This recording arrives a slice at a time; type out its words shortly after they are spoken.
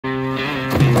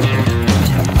I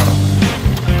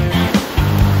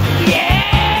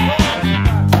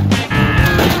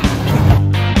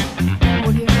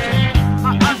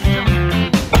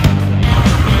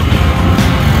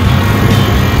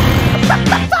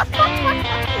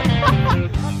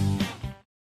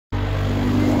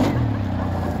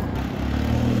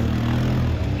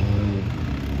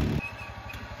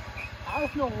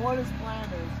don't know what his plan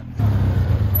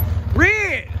is.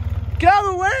 Reed! Get out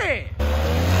of the way!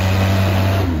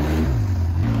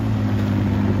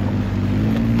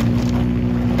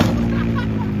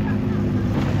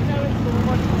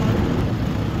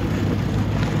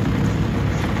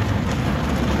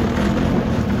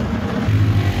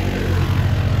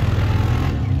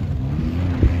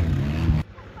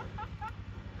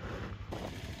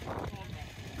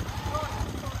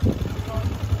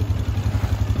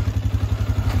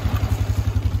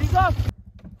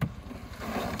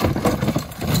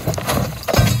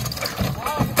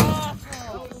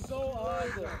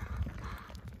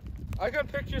 I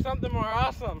could picture something more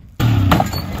awesome.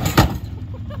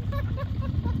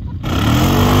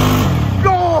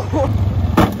 Go!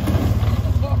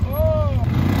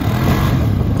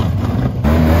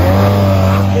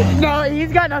 No,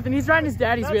 he's got nothing. He's riding his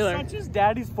daddy's wheeler. That's his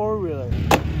daddy's four-wheeler.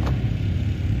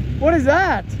 What is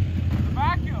that?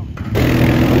 Vacuum.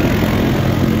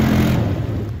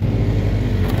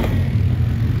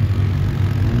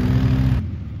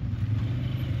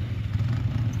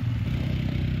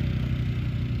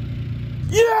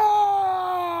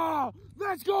 Yeah!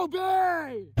 Let's go,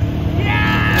 Bay!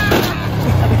 Yeah!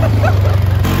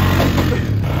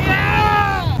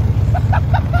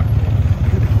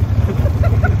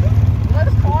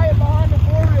 Let's tie it behind the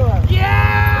four-wheeler.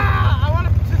 Yeah! I want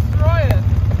to destroy it.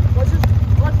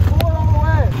 Let's pull it all the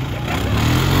way.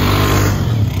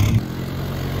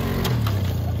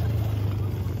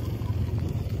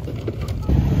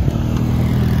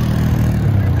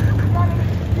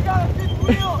 You got a fifth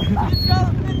wheel. He's got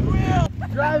a fifth wheel.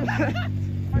 Drive.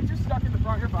 I'm just stuck in the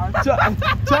front. You're fine.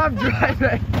 Tom, drive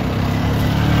it.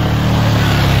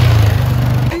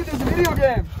 Hey, there's a video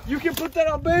game. You can put that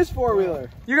on Bay's four-wheeler.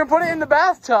 You can put it in the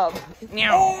bathtub.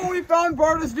 Oh, we found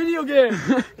Barta's video game.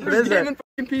 There's a game in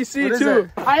fucking PC too.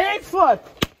 I hate flip.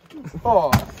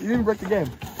 Oh, you didn't break the game.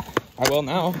 I will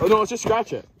now. Oh no, let's just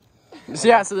scratch it. So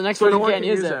yeah, so the next one you can't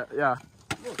use it. Yeah.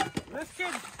 This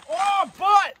kid. Oh,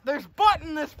 butt! There's butt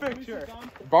in this picture.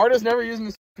 Barta's never using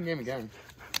this game again.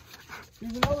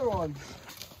 Here's another one.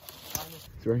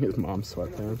 He's wearing his mom's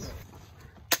sweatpants.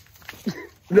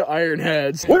 The Iron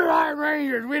Heads. We're Iron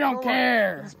Rangers. We don't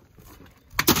care.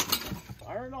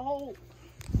 Fire in the hole.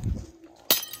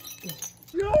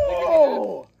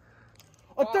 Yo!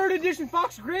 A third edition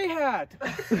Fox Grey hat.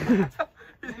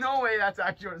 There's no way that's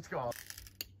actually what it's called.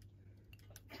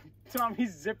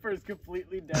 Tommy's zipper is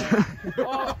completely down.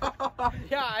 Oh,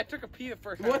 yeah, I took a pee the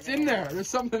first time. What's in there? There's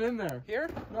something in there. Here?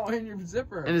 No, in your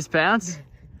zipper. In his pants?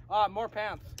 More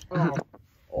pants. Oh,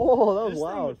 Oh, that was This thing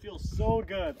loud. would feel so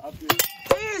good up here.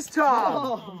 Please, Tom.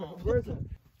 Oh, where's it?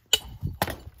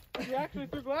 You actually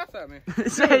threw glass at me.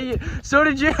 So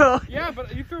did you. Yeah,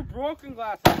 but you threw broken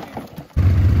glass at me.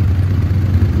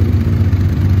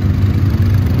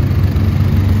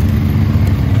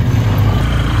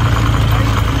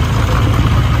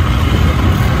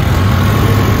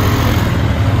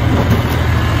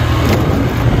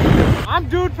 I'm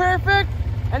dude perfect,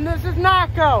 and this is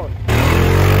knockout.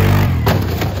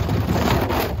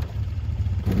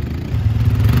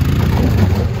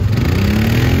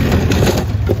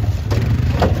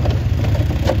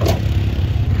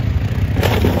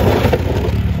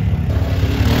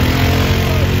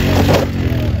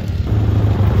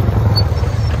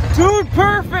 Dude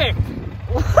perfect.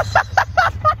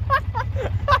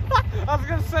 I was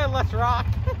gonna say let's rock.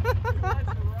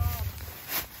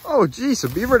 Oh, geez, a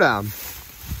beaver dam.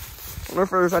 I wonder if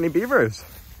there's any beavers.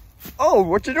 Oh,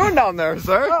 what you doing down there,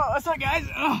 sir? Oh, what's up, guys?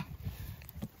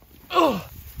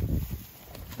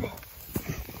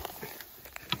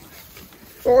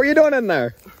 What were you doing in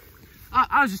there?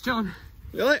 I was just chilling.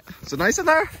 Really? Is it nice in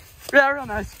there? Yeah, real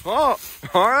nice. Oh,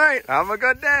 all right. Have a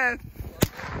good day.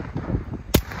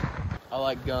 I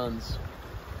like guns.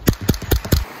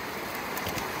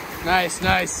 Nice,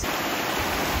 nice.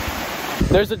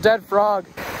 There's a dead frog.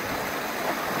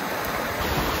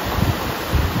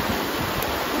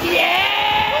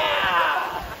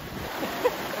 Yeah!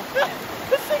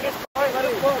 This thing is fine. Let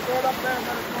it float. Throw it up there and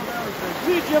let it float down.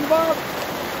 See, Jim Bob?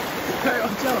 Hey,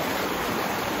 watch out.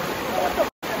 What the f***?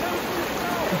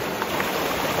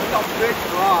 That's a big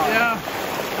frog. Yeah.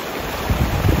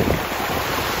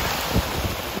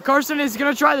 Carson is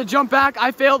gonna try to jump back.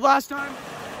 I failed last time.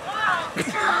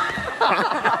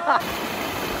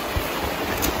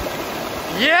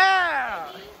 Yeah!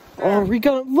 Oh, we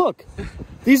got look.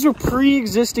 These are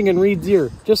pre-existing in Reed's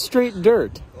ear. Just straight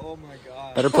dirt. Oh my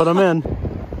god. Better put them in.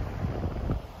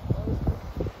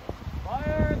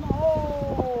 Fire in the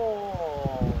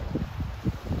hole.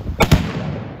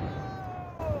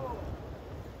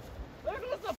 There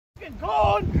goes the fucking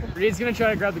cone. Reed's gonna try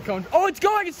to grab the cone. Oh, it's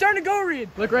going! It's starting to go, Reed!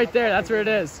 Look right there, that's where it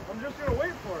is. I'm just gonna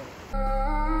wait for it.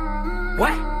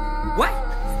 What?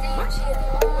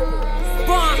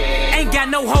 Bomb ain't got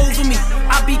no holes in me.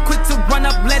 I be quick to run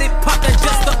up, let it pop. That's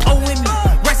just the O in me.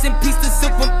 Rest in peace to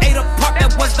Silk from 8 apart.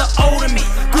 That was the old in me.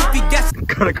 Goofy gas.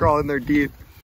 Gotta crawl in there deep.